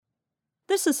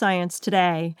This is Science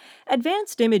Today.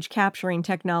 Advanced image capturing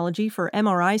technology for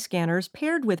MRI scanners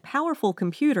paired with powerful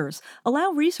computers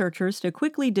allow researchers to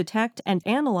quickly detect and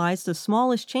analyze the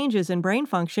smallest changes in brain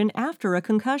function after a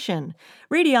concussion.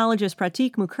 Radiologist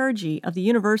Pratik Mukherjee of the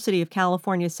University of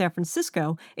California, San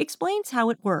Francisco explains how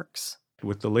it works.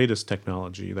 With the latest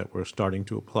technology that we're starting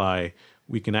to apply,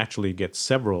 we can actually get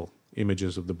several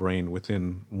images of the brain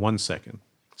within 1 second.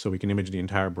 So we can image the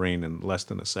entire brain in less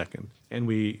than a second. And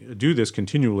we do this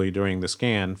continually during the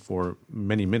scan for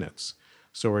many minutes.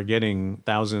 So we're getting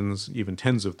thousands, even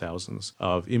tens of thousands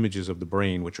of images of the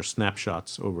brain, which are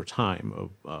snapshots over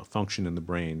time of function in the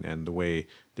brain and the way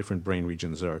different brain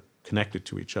regions are connected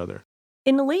to each other.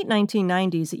 In the late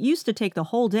 1990s, it used to take the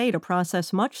whole day to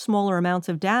process much smaller amounts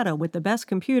of data with the best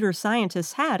computers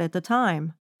scientists had at the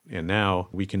time. And now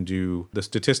we can do the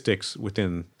statistics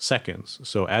within seconds.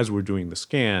 So as we're doing the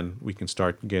scan, we can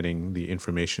start getting the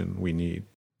information we need.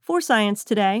 For Science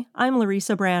Today, I'm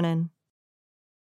Larissa Brannon.